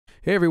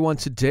Hey everyone,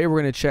 today we're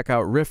going to check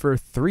out Riffer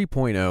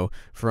 3.0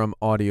 from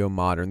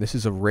Audiomodern. This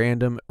is a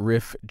random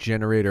riff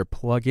generator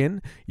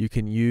plugin. You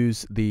can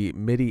use the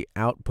MIDI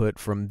output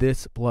from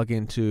this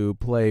plugin to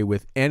play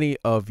with any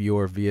of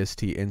your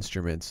VST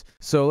instruments.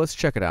 So let's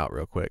check it out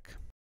real quick.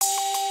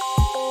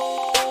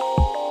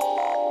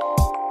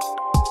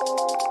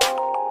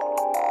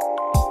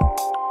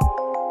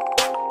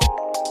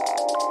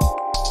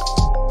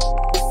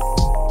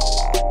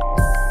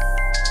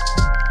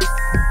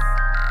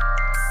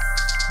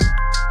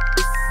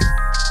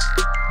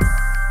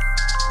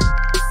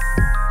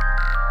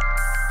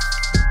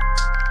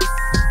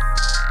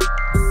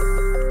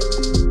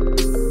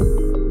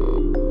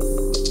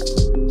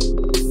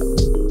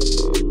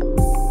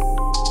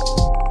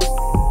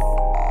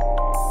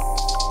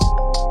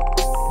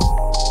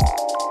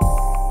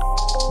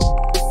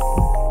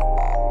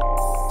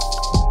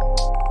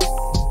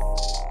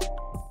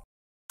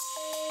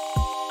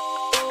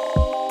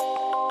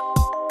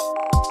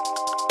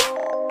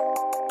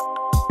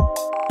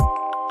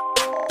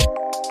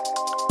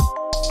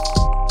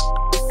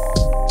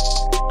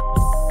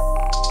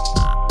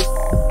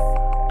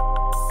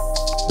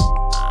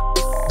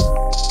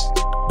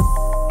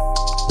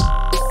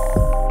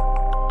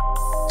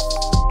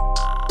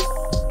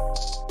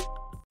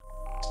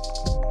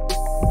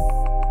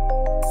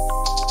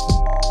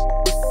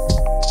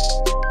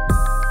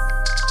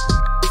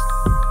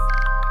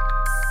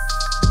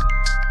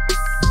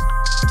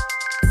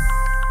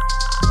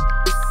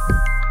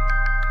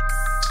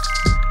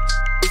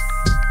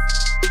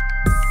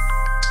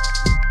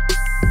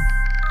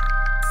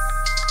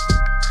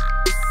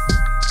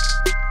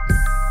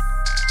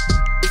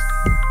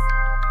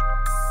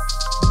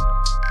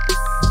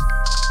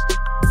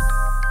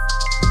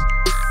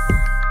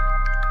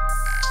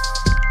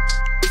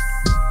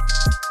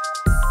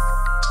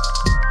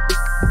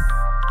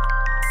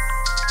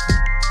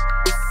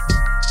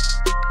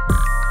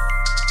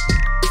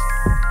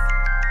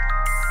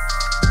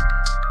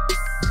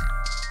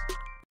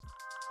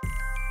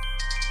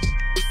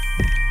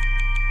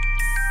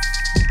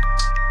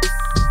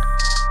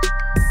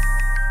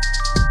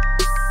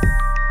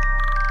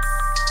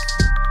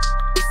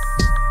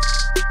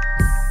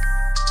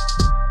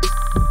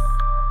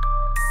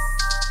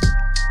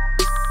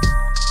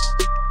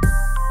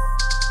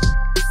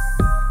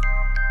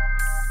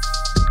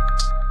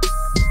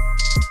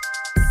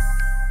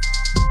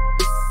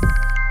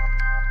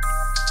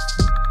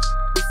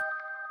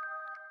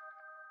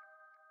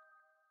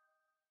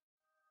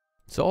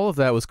 So all of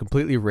that was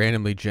completely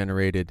randomly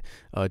generated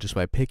just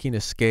by picking a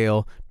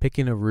scale,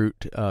 picking a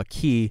root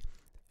key,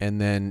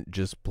 and then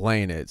just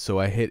playing it. So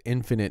I hit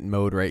infinite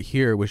mode right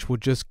here, which will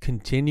just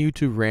continue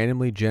to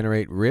randomly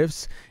generate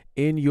riffs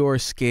in your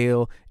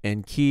scale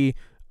and key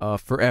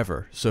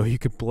forever. So you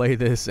can play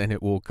this and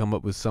it will come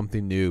up with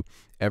something new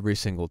every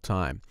single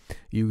time.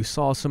 You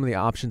saw some of the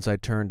options I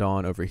turned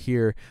on over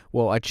here.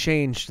 Well, I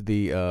changed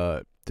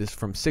the this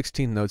from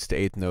 16 notes to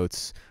 8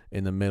 notes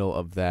in the middle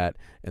of that,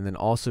 and then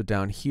also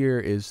down here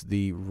is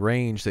the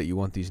range that you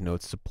want these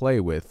notes to play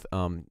with.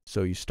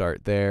 So you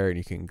start there and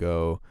you can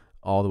go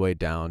all the way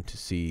down to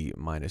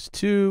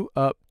C-2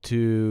 up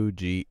to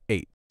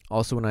G8.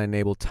 Also, when I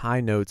enable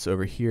tie notes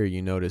over here,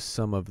 you notice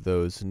some of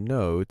those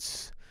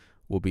notes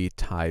will be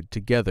tied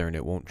together and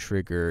it won't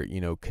trigger,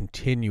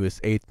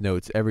 continuous eighth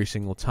notes every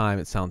single time.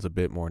 It sounds a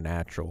bit more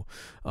natural.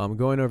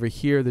 Going over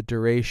here, the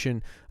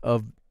duration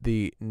of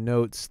the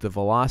notes, the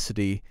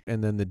velocity,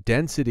 and then the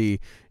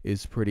density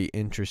is pretty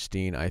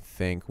interesting, I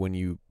think. When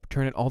you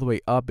turn it all the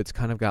way up, it's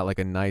kind of got like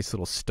a nice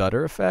little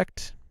stutter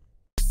effect.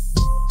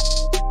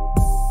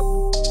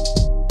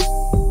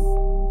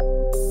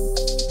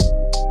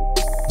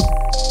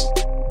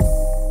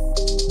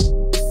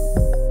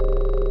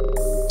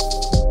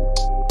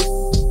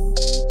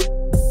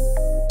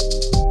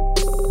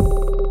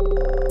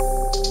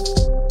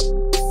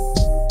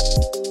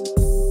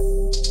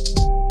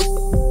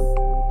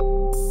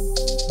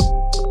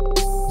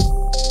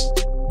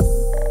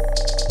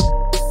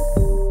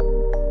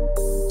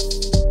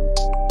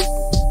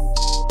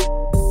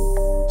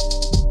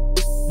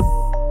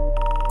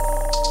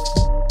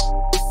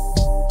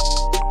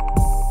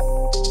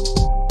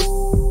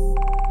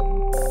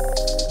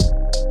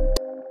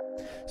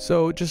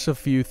 So just a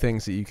few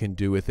things that you can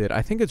do with it.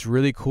 I think it's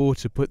really cool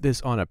to put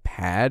this on a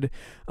pad,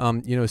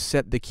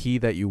 set the key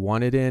that you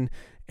want it in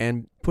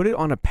and put it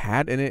on a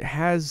pad, and it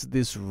has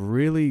this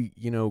really,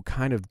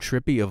 kind of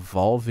trippy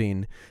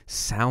evolving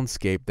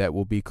soundscape that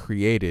will be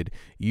created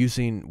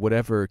using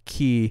whatever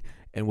key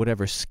and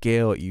whatever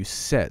scale you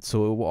set.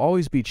 So it will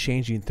always be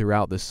changing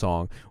throughout the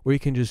song, or you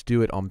can just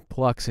do it on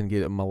plucks and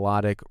get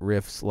melodic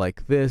riffs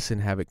like this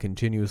and have it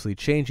continuously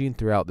changing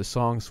throughout the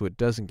song so it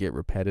doesn't get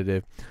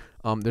repetitive.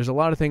 There's a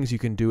lot of things you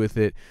can do with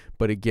it,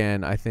 but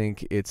again, I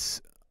think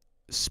it's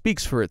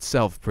speaks for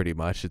itself pretty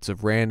much. It's a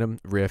random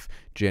riff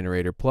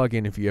generator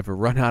plugin. If you ever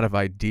run out of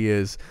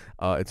ideas,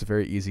 it's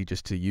very easy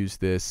just to use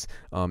this.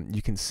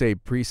 You can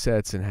save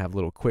presets and have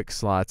little quick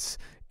slots.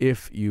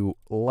 If you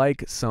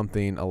like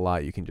something a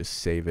lot, you can just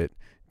save it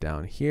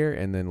down here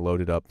and then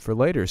load it up for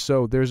later.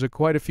 So there's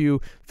quite a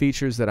few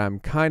features that I'm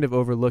kind of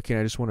overlooking.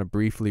 I just want to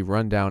briefly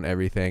run down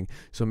everything.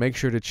 So make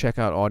sure to check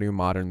out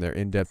Audiomodern, their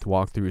in-depth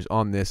walkthroughs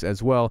on this,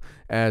 as well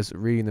as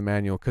reading the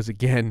manual, because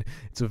again,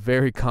 it's a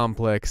very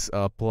complex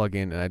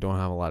plugin and I don't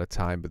have a lot of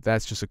time, but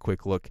that's just a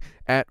quick look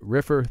at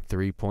Riffer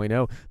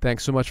 3.0.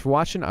 Thanks so much for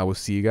watching. I will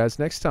see you guys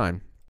next time.